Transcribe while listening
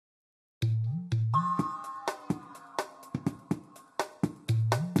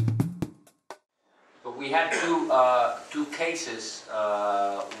we had two cases,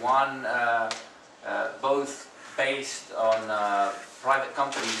 one both based on private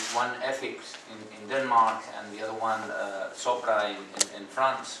companies, one Ethics in Denmark and the other one Sopra in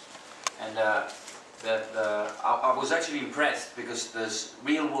France. And I was actually impressed because there's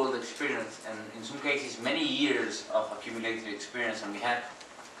real-world experience and in some cases many years of accumulated experience, and we had,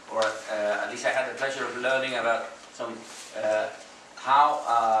 or at least I had the pleasure of learning about some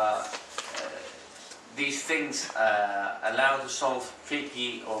how these things allow to solve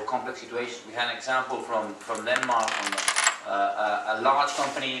tricky or complex situations. We had an example from Denmark, from a large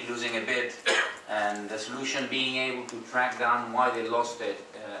company losing a bid and the solution being able to track down why they lost it.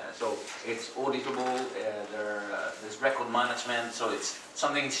 So it's auditable, there's record management, so it's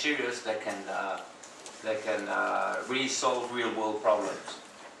something serious that can really solve real-world problems.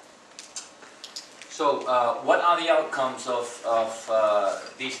 So what are the outcomes of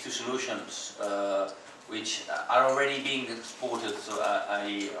these two solutions, which are already being exported? So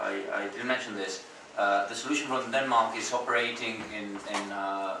I didn't mention this. The solution from Denmark is operating in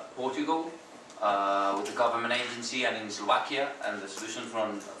Portugal with the government agency and in Slovakia, and the solution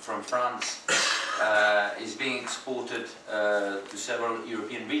from France is being exported to several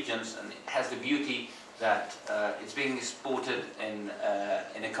European regions, and it has the beauty that it's being exported in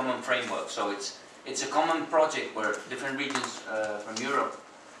a common framework. So it's a common project where different regions from Europe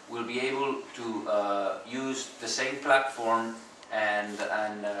will be able to use the same platform and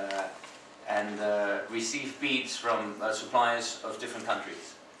receive bids from suppliers of different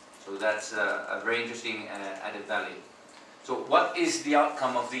countries. So that's a very interesting added value. So what is the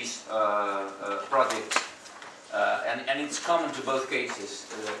outcome of these projects? And it's common to both cases.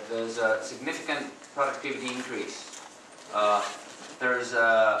 There's a significant productivity increase. There's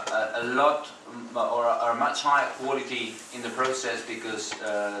a lot or a much higher quality in the process because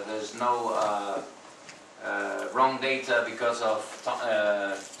there's no wrong data because of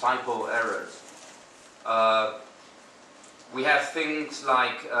typo errors. We have things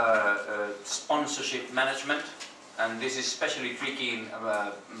like sponsorship management, and this is especially tricky in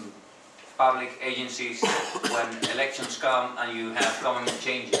public agencies when elections come and you have government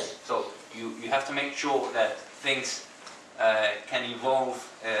changes. So you have to make sure that things can evolve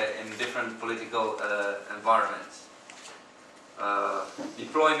in different political environments.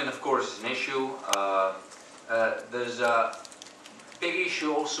 Deployment, of course, is an issue. There's a big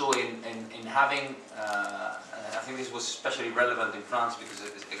issue also in having, I think this was especially relevant in France because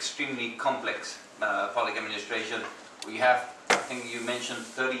it's extremely complex public administration. We have, I think you mentioned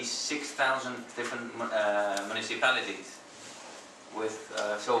 36,000 different municipalities. With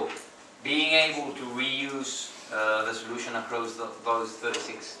so being able to reuse the solution across those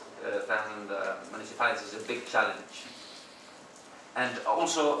 36,000 municipalities is a big challenge. And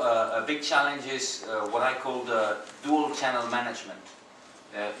also a big challenge is what I call the dual channel management.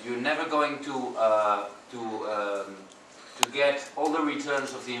 You're never going to get all the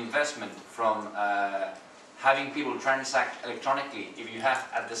returns of the investment from having people transact electronically if you have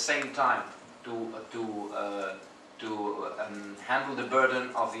at the same time to handle the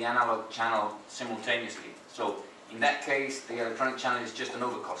burden of the analog channel simultaneously. So in that case, the electronic channel is just an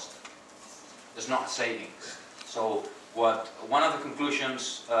overcost. There's not savings. So one of the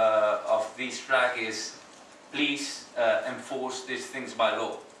conclusions of this track is please enforce these things by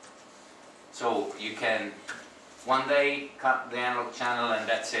law. So you can one day cut the analog channel and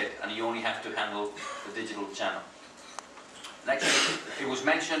that's it, and you only have to handle the digital channel. And actually, it was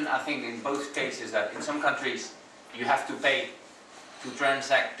mentioned, I think, in both cases that in some countries you have to pay to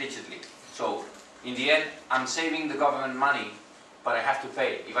transact digitally. So in the end, I'm saving the government money, but I have to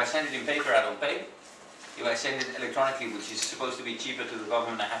pay. If I send it in paper, I don't pay. If I send it electronically, which is supposed to be cheaper to the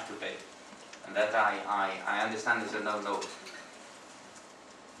government, I have to pay. And that I understand is a no-no.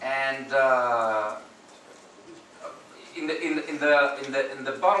 And in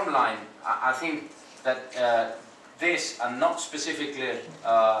the bottom line, I think that this, and not specifically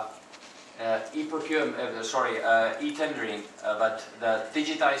e-tendering, but the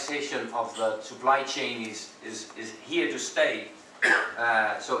digitization of the supply chain is here to stay.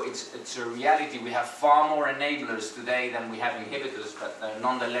 So it's a reality. We have far more enablers today than we have inhibitors, but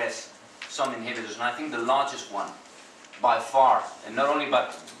nonetheless some inhibitors. And I think the largest one, by far, and not only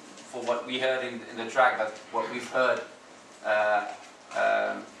but for what we heard in the track, but what we've heard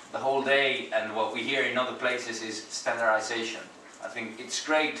the whole day and what we hear in other places is standardization. I think it's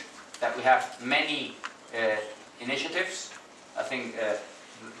great that we have many initiatives. I think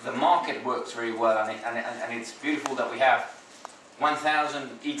the market works very well, and it's beautiful that we have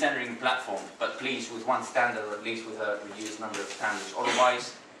 1,000 e-tendering platforms, but please with one standard, or at least with a reduced number of standards.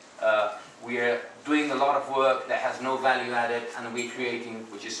 Otherwise, we are doing a lot of work that has no value added, and we're creating,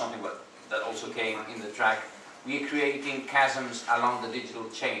 which is something that also came in the track, we're creating chasms along the digital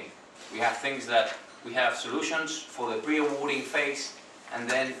chain. We have things that we have solutions for the pre-awarding phase, and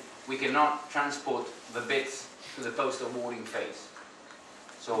then we cannot transport the bits to the post-awarding phase.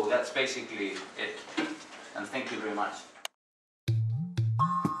 So that's basically it, and thank you very much.